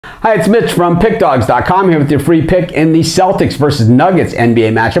Hi, it's Mitch from PickDawgz.com here with your free pick in the Celtics versus Nuggets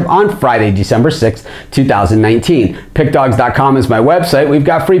NBA matchup on Friday, December 6th, 2019. PickDawgz.com is my website. We've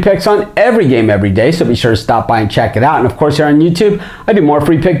got free picks on every game every day, so be sure to stop by and check it out. And of course, here on YouTube, I do more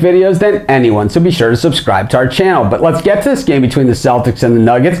free pick videos than anyone, so be sure to subscribe to our channel. But let's get to this game between the Celtics and the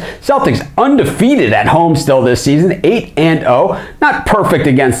Nuggets. Celtics undefeated at home still this season, 8-0. Not perfect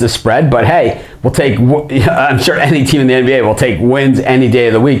against the spread, but hey, we'll take, I'm sure any team in the NBA will take wins any day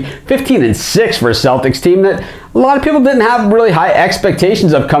of the week. 15-6 for a Celtics team that a lot of people didn't have really high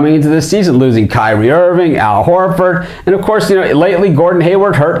expectations of coming into this season, losing Kyrie Irving, Al Horford, and of course, lately Gordon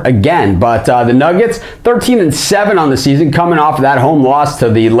Hayward hurt again. But the Nuggets, 13-7 on the season, coming off of that home loss to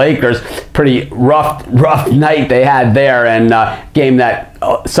the Lakers. Pretty rough night they had there, and game that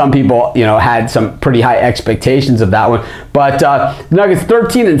some people, had some pretty high expectations of that one. But the Nuggets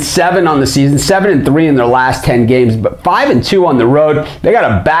 13-7 on the season, 7-3 in their last 10 games, but 5-2 on the road. They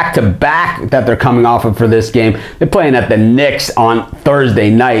got a back-to-back that they're coming off of for this game. They're playing at the Knicks on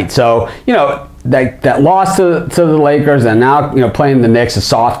Thursday night. So, that loss to the Lakers, and now playing the Knicks, a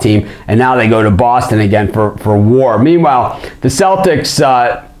soft team, and now they go to Boston again for war. Meanwhile, the Celtics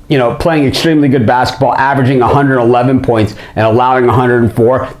playing extremely good basketball, averaging 111 points and allowing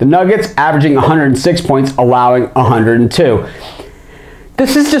 104. The Nuggets averaging 106 points, allowing 102.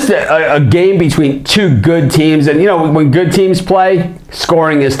 This is just a game between two good teams, and when good teams play,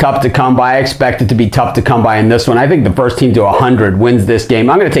 scoring is tough to come by. I expect it to be tough to come by in this one. I think the first team to 100 wins this game.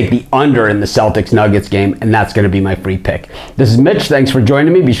 I'm going to take the under in the Celtics-Nuggets game, and that's going to be my free pick. This is Mitch. Thanks for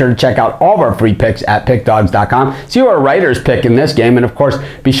joining me. Be sure to check out all of our free picks at PickDawgz.com. See who our writers pick in this game, and of course,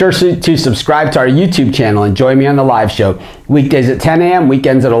 be sure to subscribe to our YouTube channel and join me on the live show. Weekdays at 10 a.m.,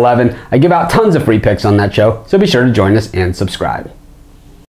 weekends at 11. I give out tons of free picks on that show, so be sure to join us and subscribe.